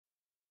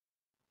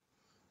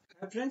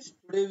Hi friends,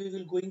 today we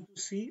will going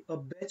to see a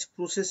batch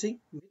processing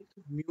with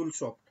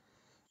MuleSoft.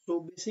 So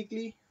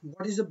basically,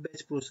 what is a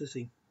batch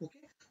processing?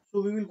 Okay,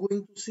 so we will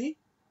going to see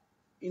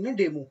in a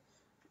demo,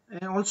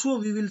 and also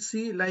we will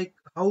see like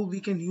how we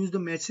can use the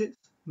message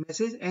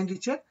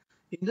Enricher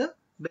in the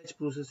batch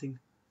processing.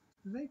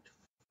 Right?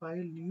 File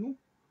new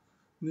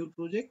Mule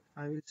project.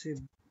 I will say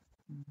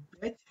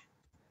batch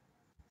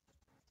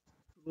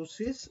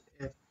process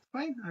app.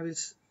 Fine. I will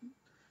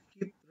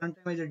keep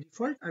runtime as a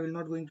default. I will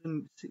not going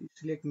to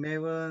select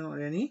Maven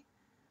or any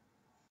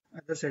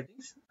other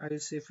settings. I will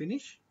say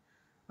finish.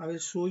 I will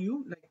show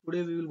you like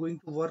today we will going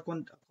to work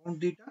on account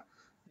data,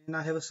 and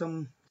I have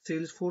some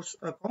Salesforce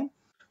account.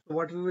 So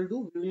what we will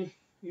do, we will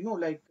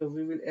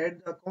we will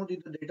add the account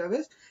in the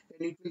database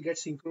and it will get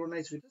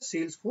synchronized with the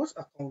Salesforce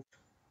account.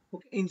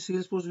 Okay, in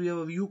Salesforce we have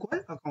a view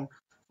called account.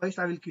 First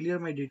I will clear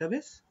my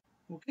database.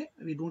 Okay,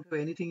 we don't have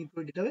anything into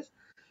a database.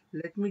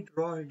 Let me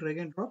drag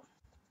and drop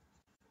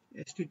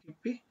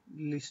HTTP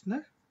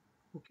listener.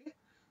 Okay,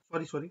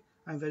 sorry,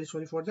 I'm very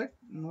sorry for that.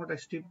 Not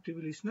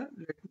HTTP listener.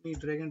 Let me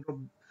drag and drop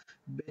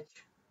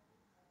batch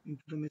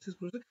into the message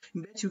process.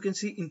 In batch, you can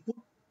see input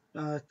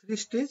three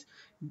stages.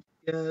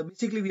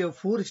 Basically, we have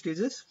four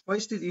stages.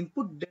 First is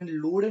input,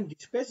 then load and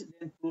dispatch,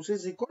 then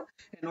process record,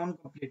 and on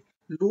complete.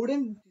 Load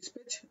and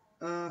dispatch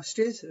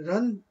stage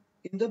run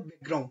in the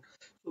background.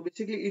 So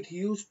basically, it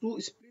used to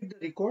split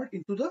the record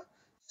into the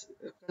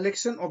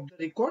collection of the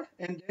record,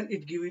 and then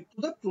it give it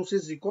to the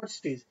process record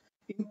stage.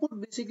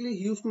 Input basically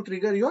used to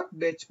trigger your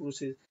batch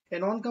process,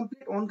 and on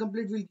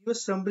complete will give a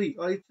summary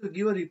or it will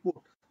give a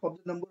report of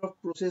the number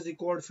of process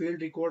record, failed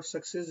record,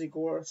 success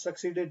record,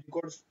 succeeded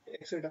records,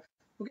 etc.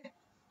 Okay,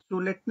 so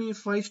let me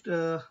first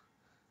drag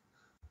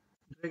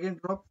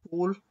and drop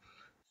whole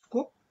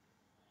scope.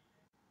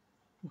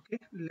 Okay,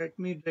 let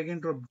me drag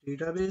and drop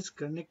database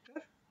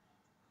connector.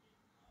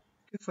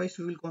 Okay, first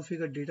we will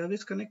configure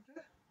database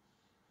connector.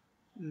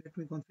 Let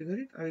me configure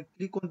it. I will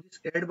click on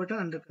this add button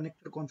under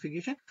connector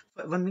configuration.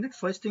 1 minute.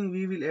 First thing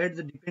we will add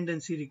the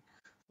dependency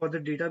for the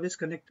database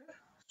connector.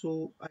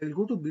 So I will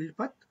go to build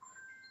path.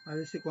 I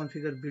will say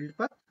configure build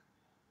path.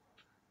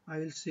 I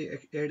will say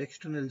add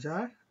external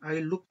jar. I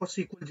will look for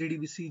SQL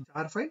JDBC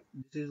jar file.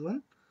 This is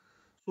one.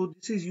 So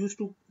this is used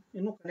to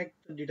connect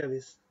the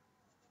database.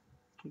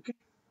 Okay.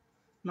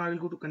 Now I will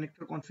go to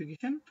connector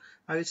configuration.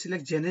 I will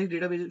select generic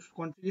database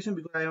configuration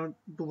because I want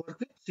to work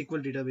with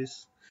SQL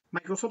database,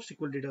 Microsoft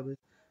SQL database.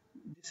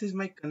 This is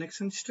my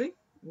connection string.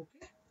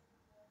 Okay,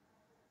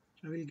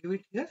 I will give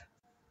it here.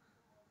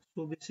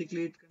 So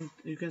basically,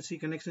 you can see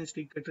connection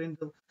string contain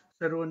the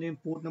server name,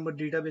 port number,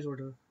 database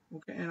order.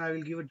 Okay, and I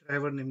will give a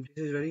driver name.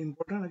 This is very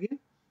important again.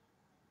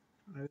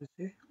 I will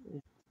say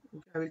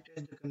okay. I will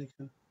test the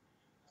connection.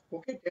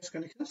 Okay, test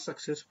connection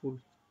successful.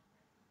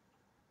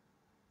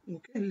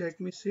 Okay, let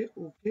me say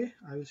okay.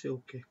 I will say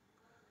okay.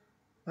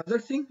 Other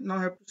thing, now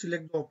I have to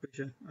select the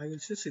operation. I will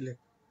say select.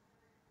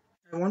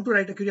 I want to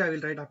write a query, I will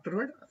write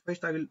afterward.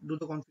 First, I will do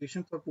the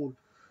configuration for poll.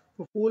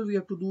 For poll, we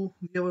have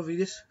a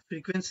various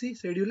frequency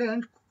scheduler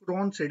and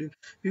cron schedule.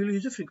 We will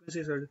use a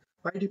frequency schedule.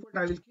 By default,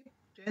 I will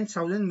keep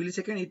 10,000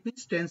 millisecond. It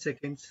means 10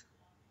 seconds.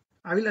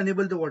 I will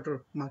enable the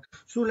watermark.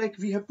 So, like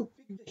we have to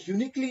pick the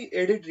uniquely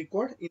added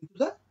record into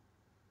the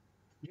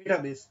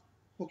database.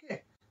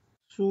 Okay.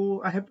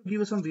 So, I have to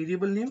give some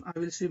variable name. I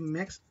will say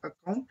max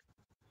account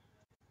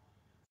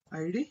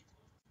ID.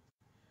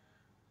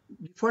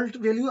 Default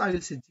value, I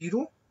will say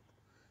 0.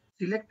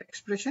 Select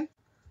expression.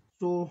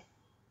 So,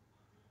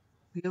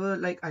 we have a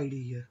like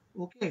id here.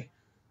 Okay,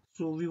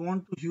 so we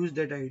want to use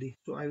that id,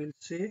 so I will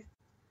say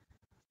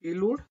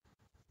payload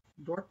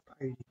dot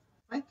id.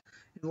 Fine.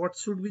 And what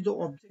should be the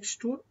object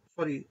store?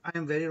 Sorry, I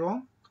am very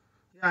wrong.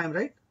 Yeah, I am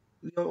right.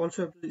 We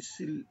also have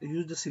to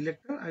use the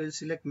selector. I will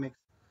select max.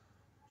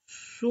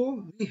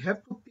 So we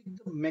have to pick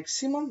the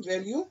maximum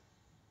value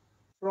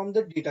from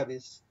the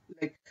database,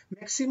 like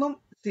maximum.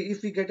 See,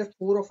 if we get a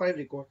 4 or 5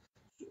 record,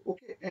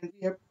 okay, and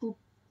we have to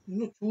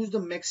choose the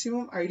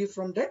maximum id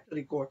from that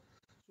record,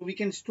 so we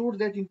can store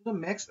that into the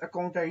max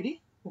account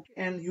id. Okay,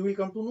 and you will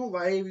come to know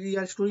why we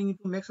are storing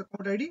into max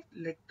account id.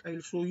 I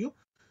will show you.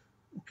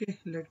 Okay,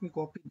 let me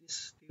copy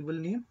this table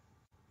name.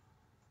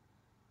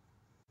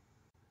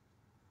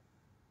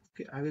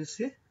 Okay, I will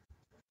say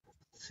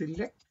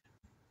select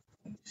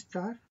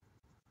star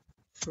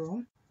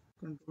from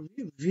control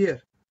v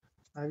where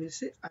I will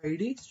say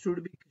id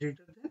should be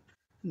greater than.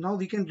 Now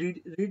we can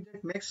read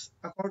that max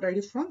account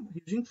id from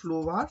using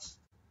flowvars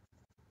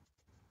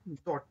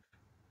dot.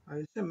 I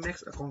will say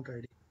max account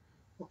id.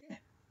 Okay,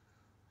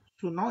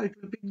 so now it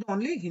will pick the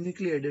only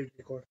uniquely added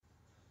record.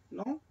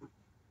 Now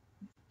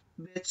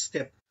batch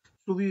step.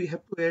 So we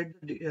have to add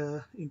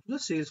into the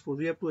Salesforce.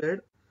 We have to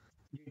add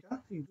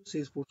data into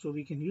Salesforce. So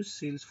we can use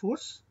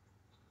Salesforce.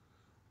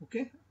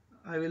 Okay,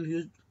 I will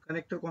use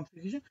connector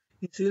configuration.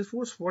 In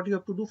Salesforce, what you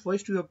have to do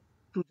first, you have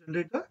to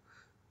generate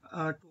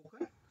a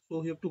token.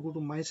 So you have to go to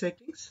my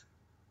settings.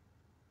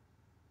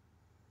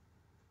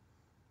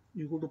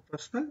 You go to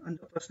personal.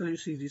 Under personal, you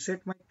see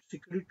reset my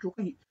security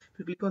token. If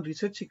you click on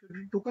reset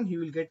security token, he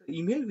will get an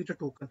email with a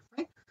token.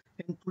 Fine.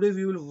 And today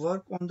we will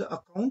work on the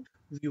account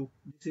view.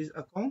 This is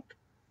account,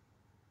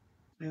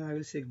 and I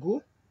will say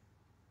go.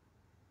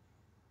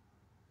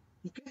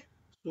 Okay,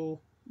 so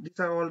these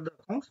are all the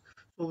accounts.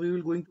 So we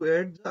will going to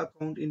add the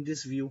account in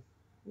this view.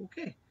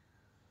 Okay,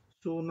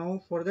 so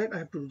now for that I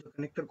have to do the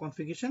connector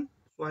configuration.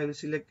 So I will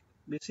select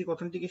basic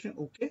authentication.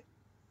 Okay,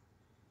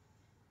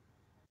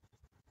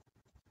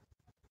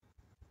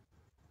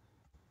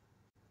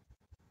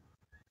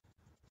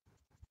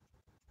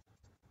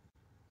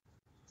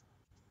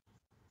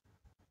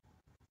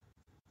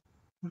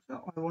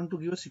 so I want to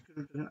give a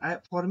security token.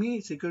 For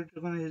me, security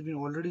token has been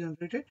already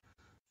generated.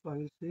 So I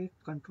will say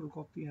control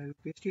copy. I will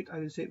paste it. I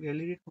will say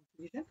validate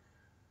configuration.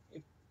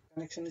 If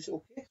connection is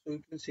okay, so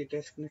it will say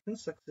test connection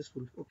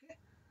successful. Okay,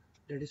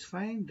 that is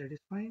fine. That is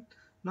fine.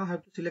 Now I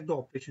have to select the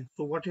operation.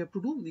 So what you have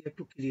to do? We have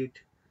to create.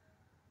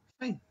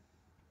 Fine.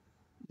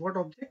 What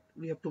object?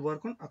 We have to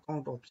work on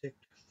account object.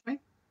 Fine.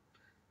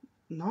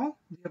 Now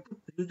we have to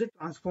use the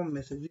transform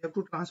message. We have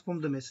to transform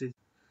the message.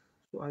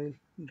 So I will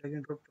drag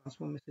and drop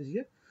transform message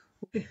here.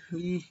 Okay,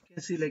 we can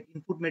see like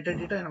input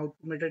metadata and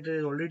output metadata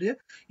is already there.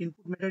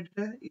 Input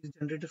metadata is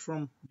generated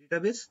from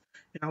database,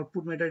 and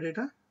output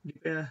metadata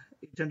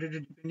is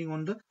generated depending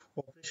on the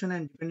operation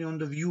and depending on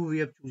the view we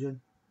have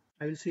chosen.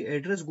 I will say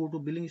address go to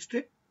billing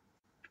state,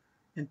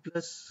 and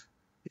plus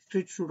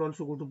state should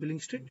also go to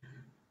billing state.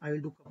 I will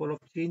do couple of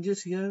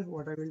changes here.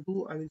 What I will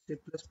do, I will say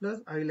plus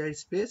plus. I will add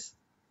space.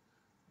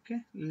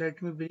 Okay,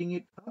 let me bring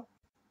it up.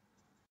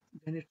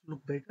 Then it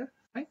look better.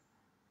 Fine.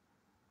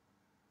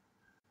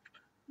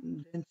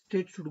 Then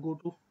state should go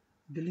to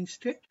billing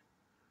state.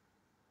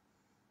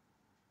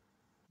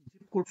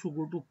 Zip code should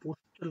go to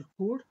postal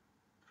code.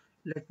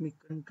 Let me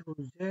control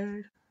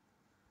Z.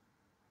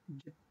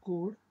 Zip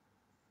code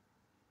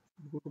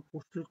should go to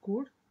postal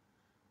code.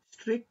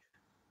 Strict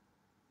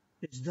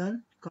is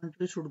done.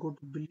 Country should go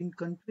to billing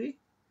country.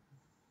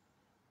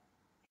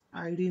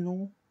 ID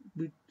no.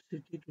 Bit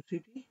city to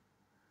city.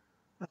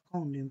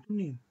 Account name to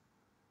name.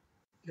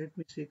 Let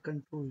me say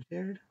control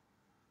Z.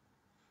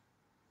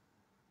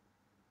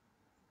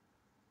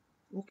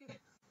 Okay.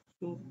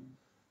 So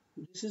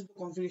this is the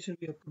configuration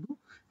we have to do.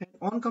 And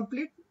on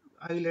complete,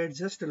 I will add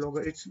just a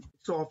logger. It's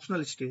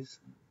optional stage.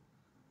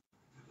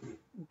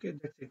 Okay,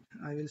 that's it.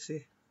 I will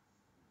say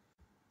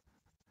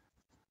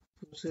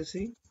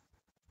processing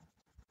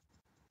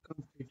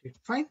completed.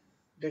 Fine.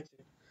 That's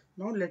it.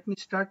 Now let me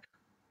start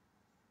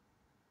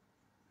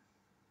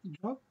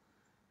job,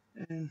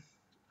 and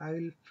I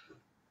will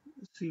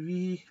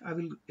see I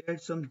will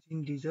add some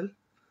gene diesel.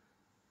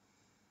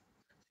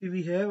 See,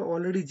 we have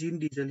already gene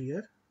diesel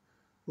here.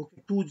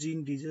 Okay, two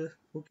gene diesel.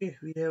 Okay,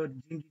 we have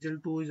gene diesel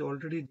 2 is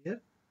already there.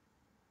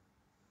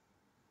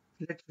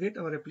 Let's wait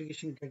our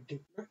application get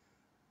deployed.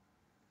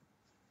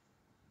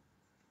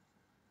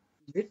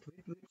 Wait,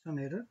 some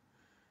error.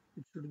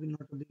 It should be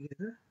not a big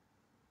error.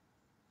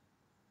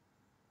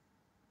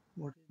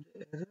 What is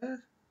the error?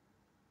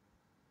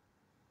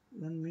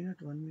 1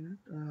 minute, 1 minute.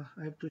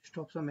 I have to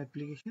stop some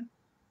application.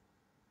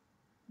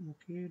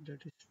 Okay,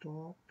 that is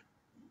stopped.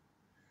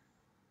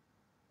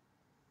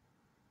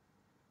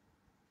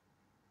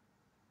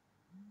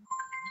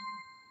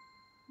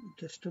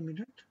 Just a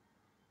minute.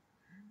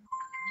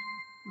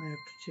 I have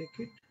to check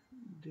it.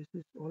 This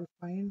is all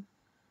fine.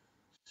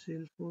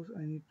 Salesforce,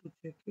 I need to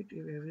check it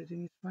if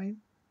everything is fine.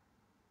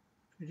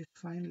 It is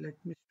fine. Let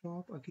me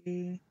stop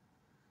again.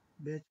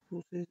 Batch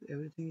process,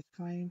 everything is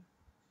fine.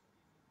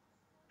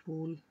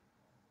 Tool,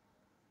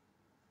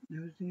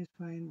 everything is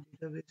fine.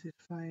 Database is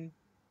fine.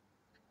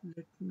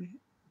 Let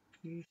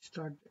me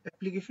start the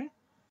application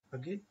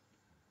again.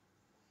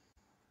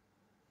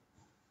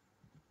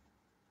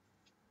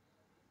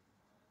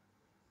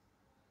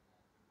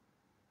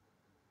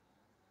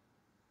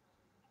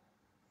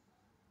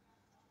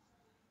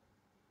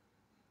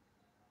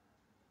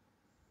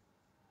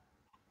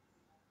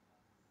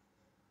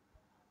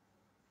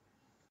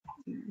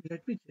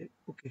 Let me check.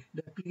 Okay,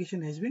 the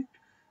application has been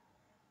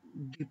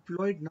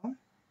deployed now.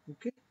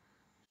 Okay,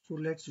 so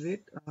let's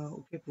wait.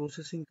 Okay,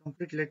 processing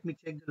complete. Let me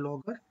check the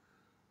logger.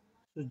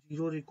 So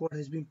zero record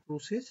has been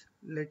processed.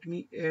 Let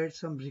me add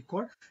some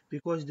record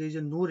because there is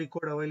a no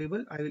record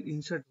available. I will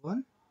insert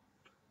one.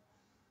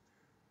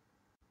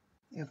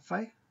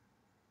 F5.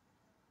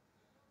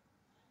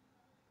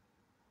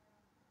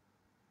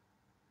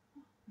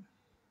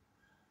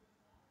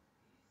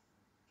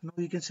 Now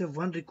you can say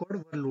one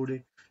record were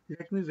loaded.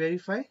 Let me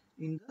verify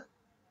in the.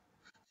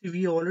 See,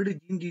 we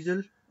already gene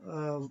diesel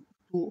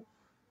 2.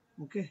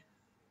 Okay,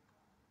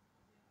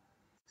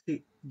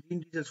 see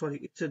gene diesel. Sorry,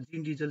 it's a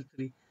gene diesel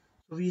 3.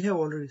 So we have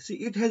already see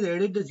it has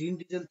added the gene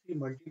diesel 3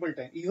 multiple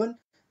times. Even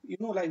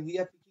like we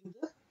are picking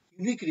the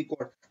unique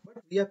record,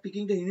 but we are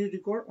picking the unique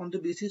record on the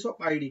basis of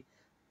ID.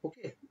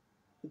 Okay,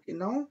 okay,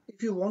 now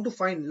if you want to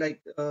find like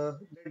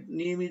that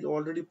name is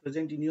already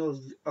present in your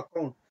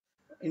account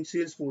in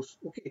Salesforce.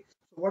 Okay,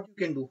 so what you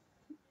can do,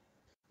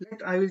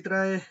 let I will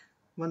try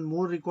one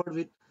more record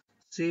with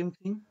same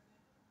thing.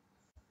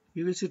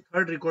 You will see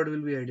third record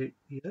will be added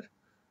here.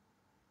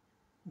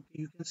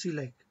 Okay, you can see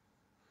like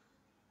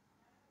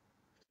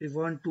say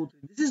 1 2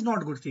 3. This is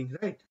not good thing,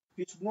 right?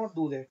 We should not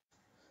do that.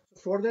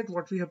 So for that,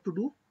 what we have to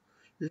do,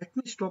 let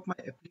me stop my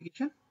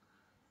application.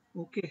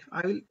 Okay,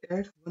 I will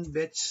add one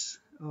batch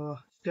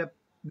step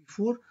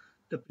before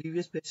the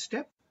previous batch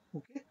step.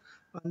 Okay,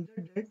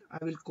 under that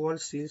I will call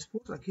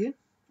Salesforce again.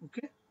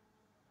 Okay,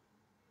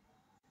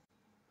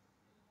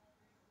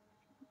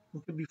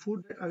 okay,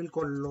 before that I will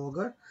call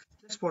logger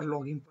just for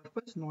logging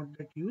purpose, not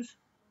that use.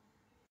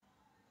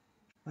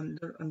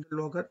 Under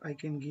logger I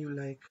can give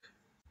like,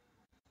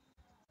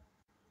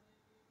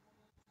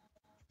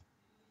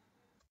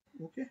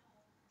 okay,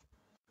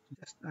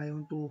 just I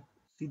want to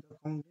see the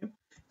account name.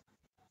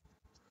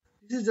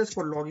 This is just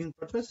for logging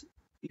purpose.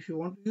 If you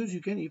want to use,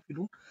 you can. If you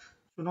don't,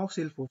 so now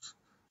Salesforce.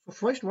 So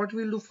first, what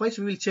we'll do, first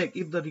we will check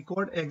if the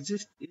record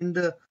exists in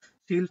the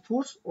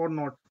Salesforce or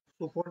not.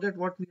 So for that,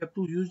 what we have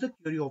to use the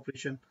query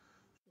operation.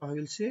 So I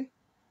will say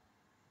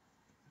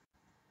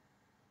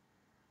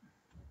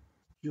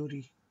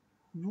query.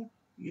 No,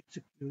 it's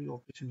a query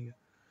operation here.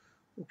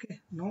 Okay,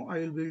 now I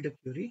will build a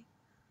query.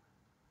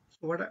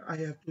 So what I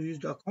have to use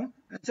the account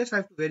and just I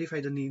have to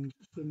verify the name.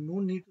 So no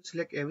need to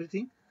select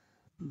everything.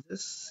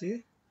 Just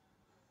say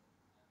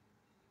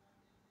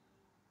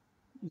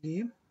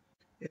name,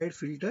 add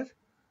filter.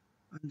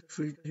 Under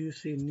filter, you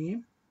say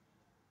name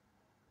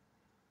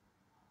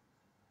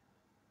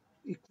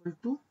equal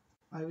to,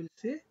 I will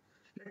say,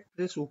 let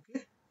press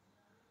OK.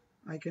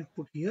 I can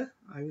put here,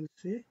 I will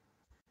say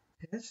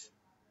has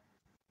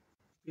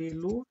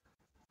payload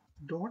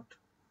dot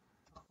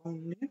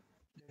account name.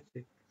 That's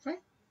it.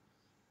 Fine.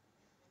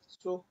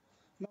 So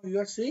now you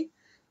are saying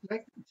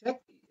like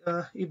check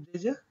if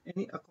there's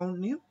any account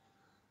name,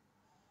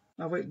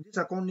 this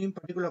account name,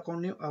 particular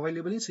account name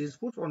available in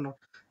Salesforce or not.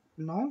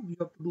 Now you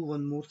have to do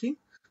one more thing.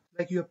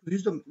 Like you have to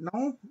use the,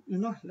 now you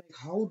know like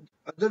how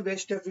other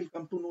batch step will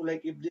come to know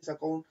like if this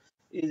account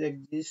is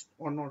exist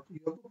or not. You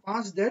have to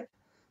pass that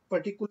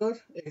particular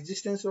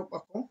existence of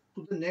account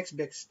to the next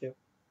batch step.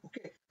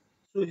 Okay,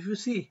 so if you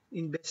see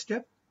in batch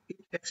step, it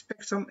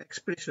expects some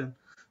expression.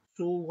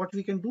 So what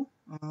we can do,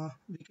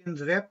 we can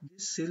wrap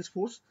this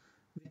Salesforce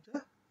with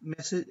a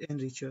message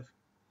enricher.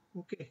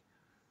 Okay,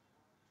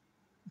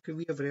 okay,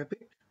 we have wrapped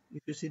it.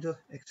 If you see the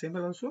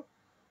XML also,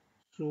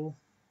 so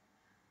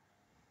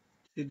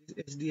see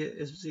this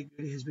SDSC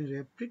query has been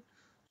wrapped it.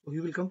 So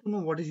you will come to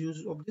know what is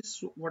use of this.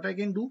 So what I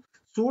can do,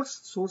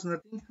 source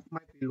nothing, my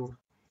payload.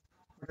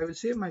 What I will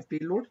say, my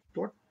payload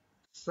dot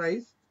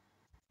size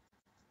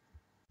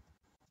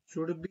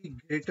should be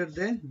greater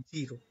than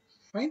 0.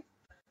 Fine,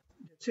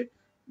 that's it.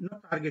 Now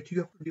target, you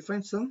have to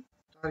define some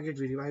target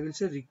variable. I will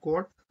say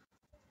record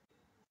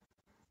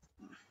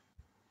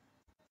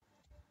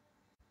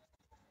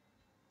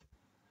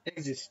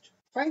exist.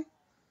 Fine.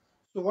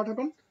 So what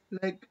happened?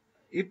 Like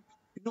if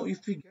you know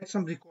if we get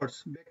some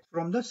records back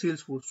from the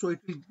Salesforce, so it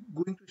will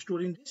going to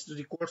store in this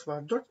records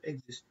var dot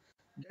exist.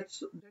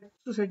 That's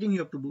the setting you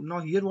have to do.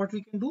 Now here what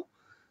we can do,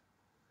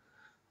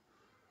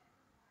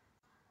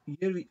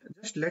 here we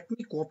just let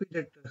me copy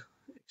that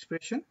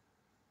expression.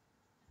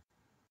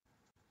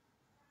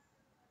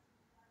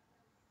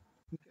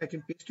 I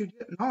can paste it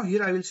here. Now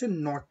here I will say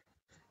not.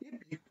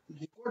 If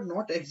record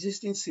not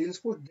exist in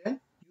Salesforce, then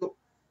you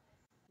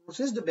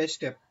process the best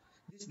step.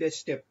 This best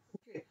step.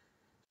 Okay.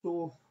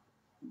 So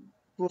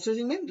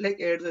processing means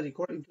like add the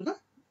record into the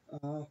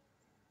uh,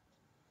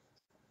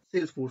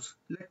 Salesforce.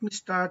 Let me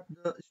start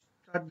the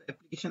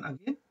application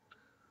again.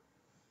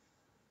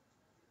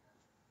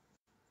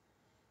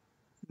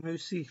 Now you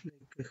see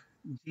like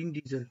Gene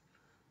Diesel.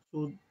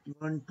 So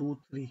 1 2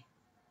 3.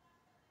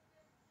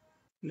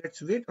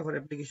 Let's wait our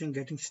application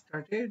getting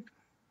started.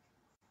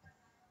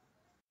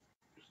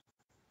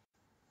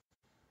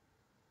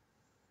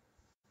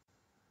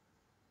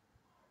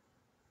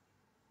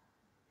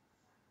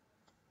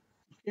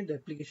 Okay, the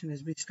application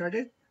has been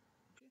started.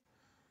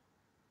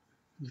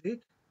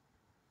 Wait,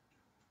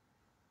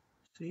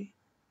 see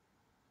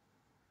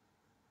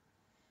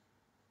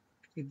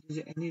if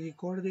there's any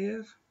record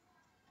there.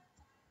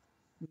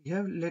 We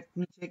have, let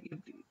me check if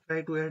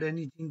try to add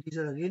any Gene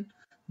Diesel again.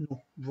 No,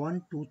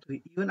 1 2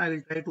 3. Even I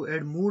will try to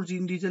add more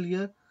Gene Diesel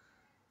here.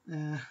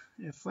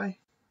 Fi.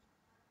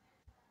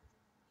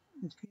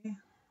 Okay.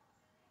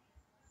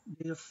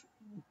 If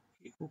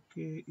okay,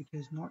 okay, it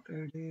has not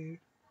added.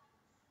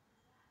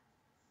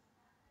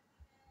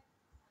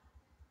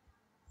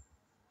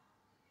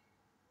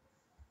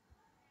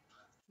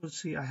 So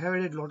see, I have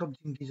added a lot of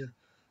Gene Diesel.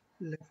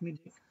 Let me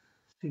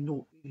see.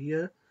 No,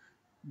 here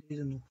there is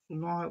a no. So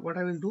now what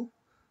I will do,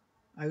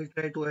 I will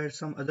try to add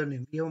some other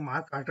name. We have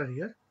Mark Carter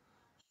here.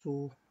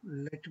 So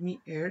let me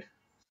add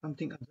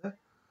something other.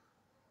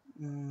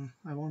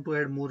 I want to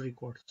add more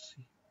records.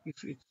 See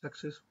if it's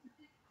successful.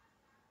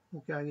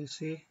 Okay, I will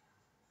say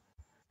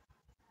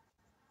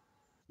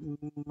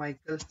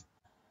Michael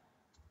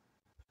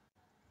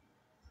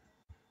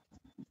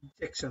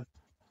Jackson.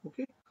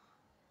 Okay,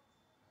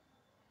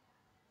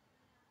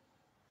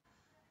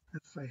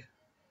 F5.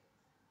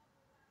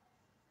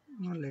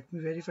 Now let me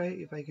verify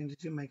if I can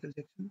receive Michael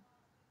Jackson.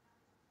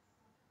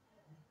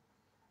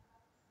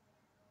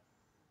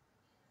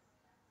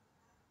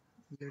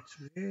 let's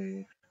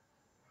wait.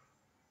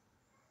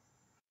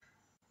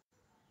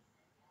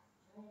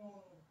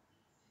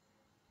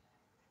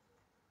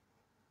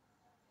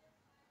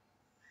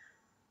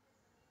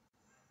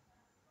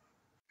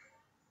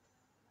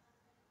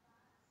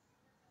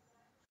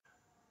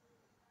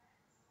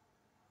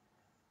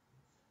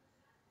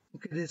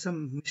 Okay, there's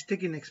some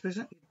mistake in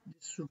expression.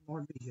 This should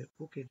not be here.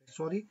 Okay,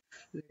 sorry.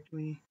 Let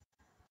me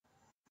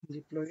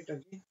deploy it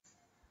again.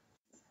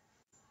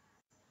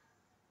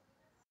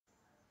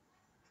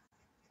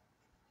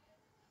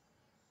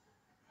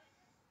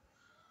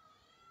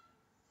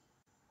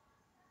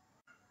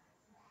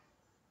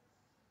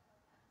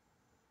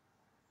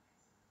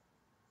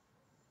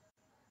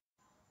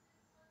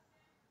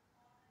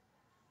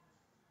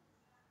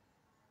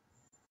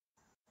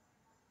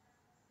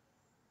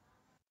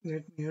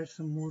 Let me add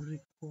some more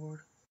record.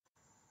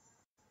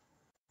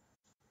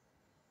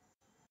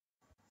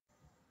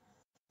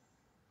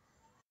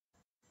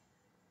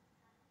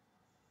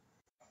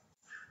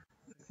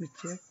 Let me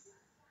check.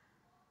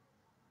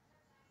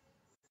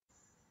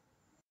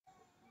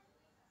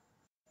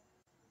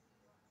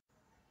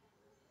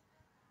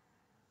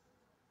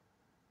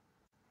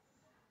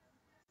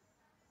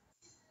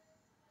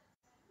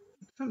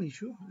 Some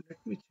issue. Let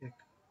me check.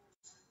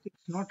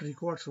 It's not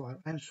records var.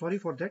 I'm sorry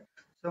for that.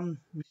 Some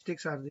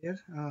mistakes are there,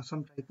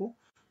 some typo.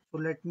 So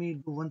let me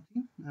do one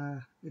thing.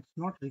 It's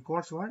not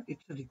records var,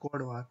 it's a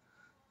record var.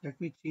 Let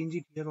me change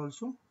it here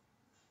also.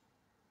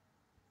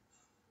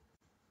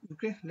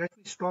 Okay, let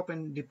me stop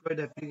and deploy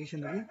the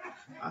application again.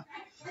 Uh,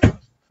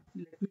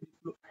 let me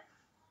deploy.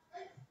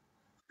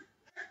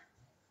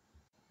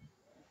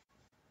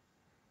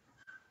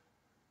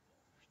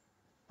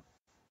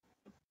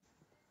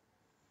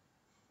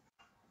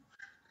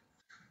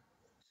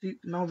 See,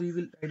 now we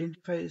will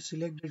identify,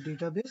 select the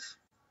database.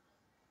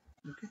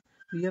 Okay,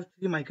 we have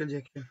three Michael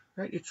Jackson,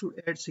 right? It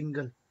should add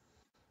single.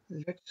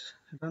 Let's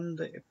run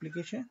the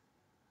application.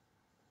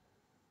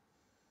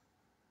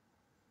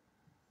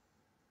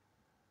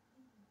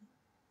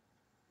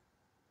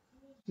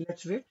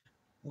 Let's wait.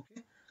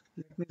 Okay,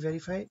 let me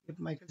verify if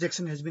Michael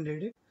Jackson has been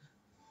added.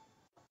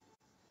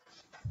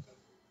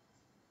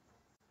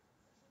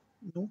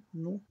 No,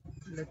 no.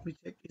 Let me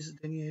check. Is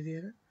there any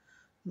error?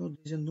 No, there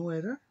is no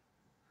error.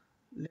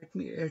 Let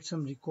me add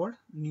some record.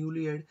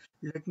 Newly add.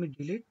 Let me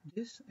delete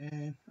this,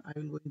 and I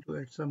will going to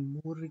add some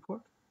more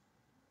record.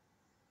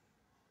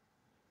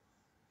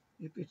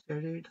 If it's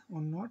added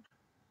or not.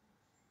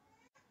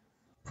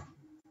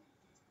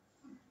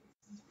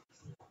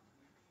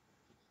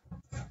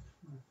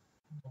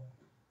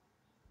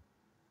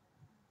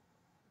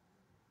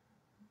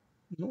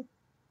 No.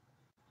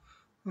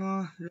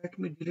 Let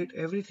me delete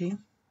everything.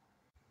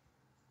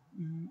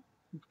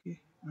 Okay.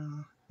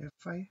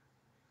 F5.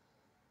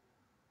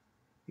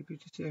 If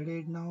it is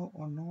added now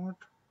or not.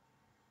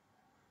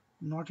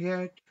 Not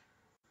yet.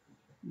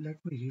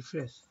 Let me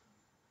refresh.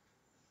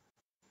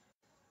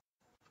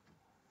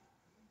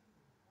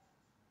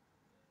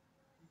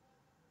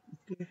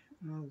 Okay.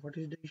 What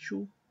is the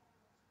issue?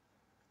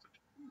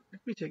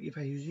 Let me check if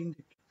I using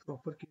the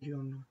proper key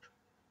or not.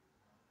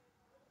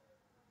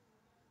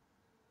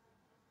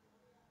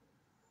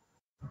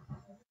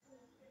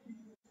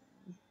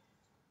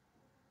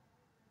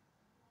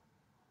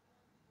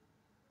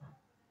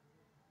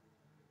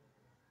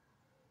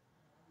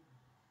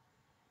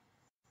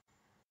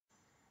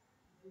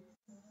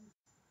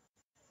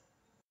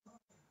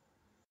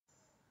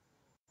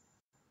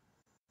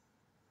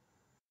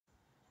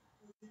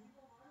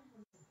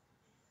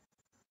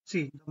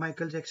 See, the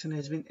Michael Jackson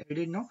has been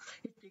added now.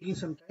 It's taking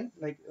some time,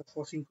 like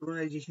for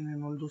synchronization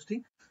and all those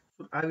things.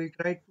 So I will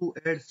try to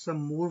add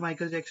some more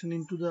Michael Jackson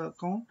into the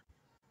account.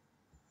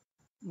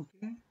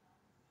 Okay,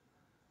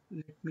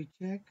 let me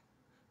check.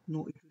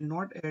 No, it will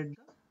not add the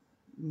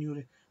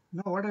new.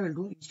 Now what I will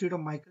do, instead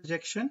of Michael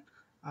Jackson,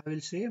 I will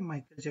say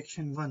Michael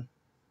Jackson 1.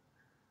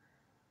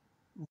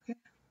 Okay,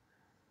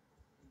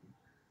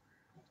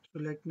 so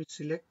let me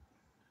select.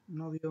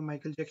 Now we have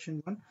Michael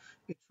Jackson 1.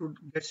 It should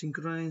get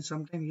synchronized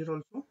sometime here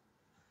also.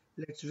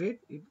 Let's wait.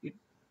 It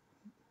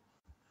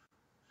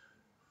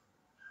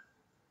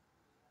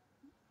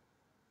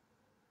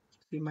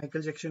see,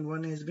 Michael Jackson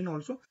 1 has been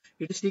also.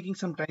 It is taking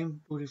some time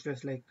to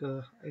refresh. Like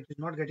it is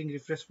not getting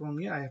refresh from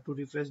here. I have to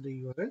refresh the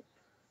URL.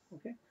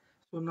 Okay.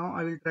 So now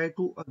I will try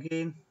to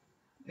again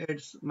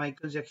add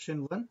Michael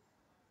Jackson 1.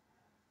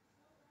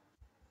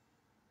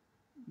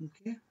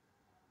 Okay.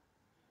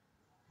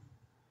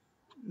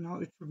 Now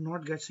it should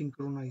not get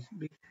synchronized.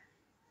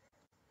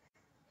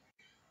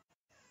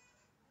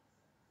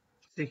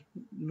 See,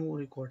 no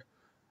record.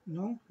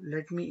 Now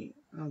let me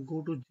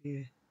go to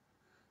J.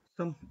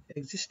 Some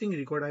existing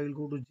record. I will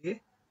go to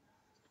J.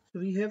 So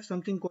we have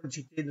something called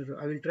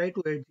Jitendra. I will try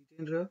to add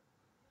Jitendra.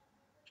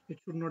 It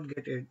should not get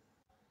added.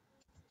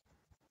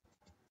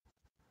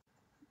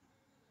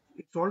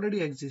 It's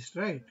already exists,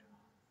 right?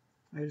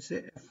 I will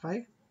say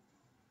F5.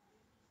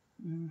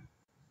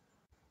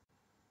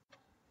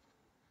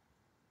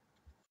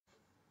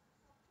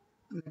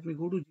 Let me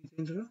go to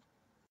Jitendra.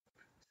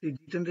 See,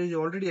 Jitendra is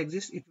already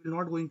exists. It will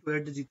not going to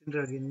add the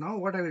Jitendra again. Now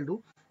what I will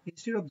do,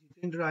 instead of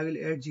Jitendra, I will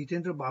add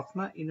Jitendra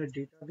Bapna in a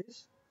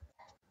database.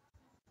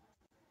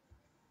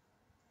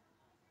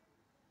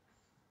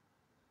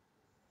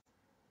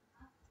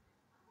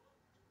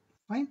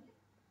 Fine.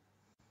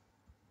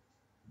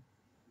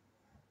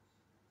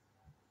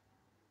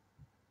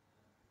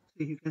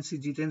 See, you can see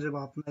Jitendra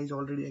Bapna is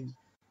already exists.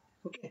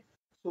 Okay.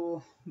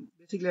 So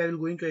basically, I will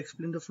going to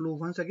explain the flow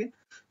once again.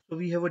 So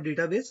we have a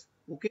database,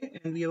 okay,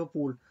 and we have a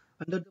pool.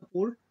 Under the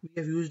pool, we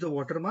have used the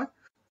watermark.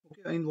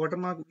 Okay, in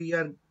watermark, we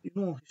are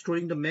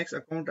storing the max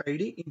account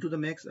ID into the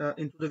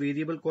into the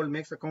variable called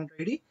max account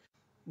ID.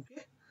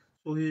 Okay,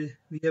 so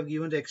we have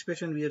given the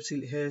expression, we have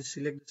select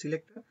the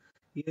selector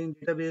here in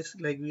database,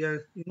 like we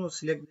are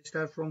select the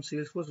star from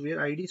Salesforce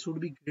where ID should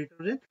be greater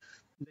than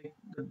like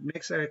the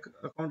max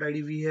account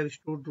ID we have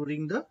stored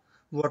during the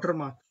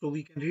watermark. So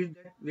we can read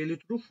that value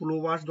through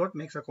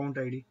flowvars.max account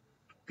ID.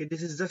 Okay,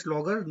 this is just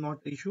logger,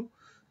 not issue.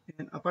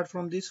 And apart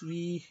from this,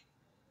 we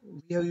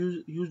have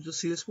used the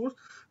Salesforce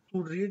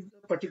to read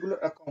the particular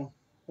account.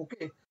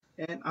 Okay,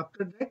 and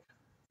after that,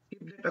 if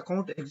that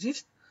account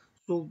exists,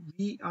 so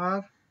we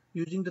are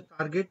using the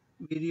target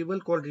variable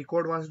called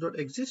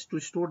recordvars.exist to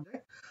store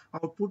that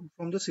output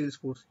from the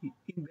Salesforce.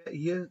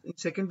 Here in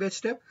second batch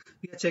step,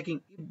 we are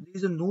checking if there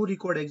is a no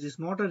record exists,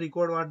 not a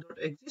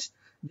recordvars.exist,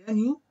 then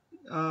you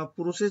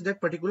process that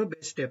particular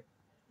batch step.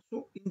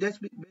 So in that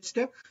batch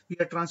step, we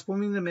are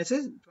transforming the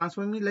message,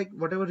 transforming like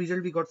whatever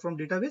result we got from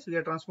database, we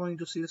are transforming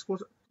to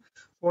Salesforce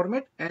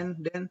format,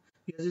 and then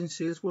using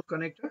Salesforce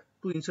connector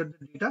to insert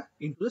the data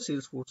into the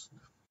Salesforce.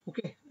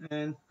 Okay,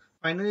 and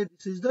finally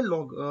this is the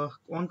log.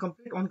 On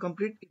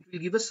complete it will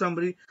give a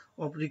summary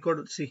of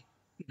record. See,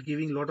 it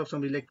giving a lot of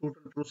summary like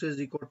total process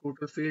record,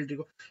 total failed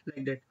record,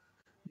 like that.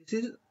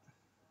 This is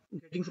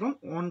getting from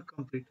on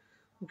complete.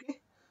 Okay,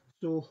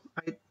 so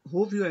I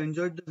hope you have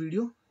enjoyed the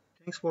video.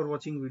 Thanks for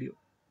watching video.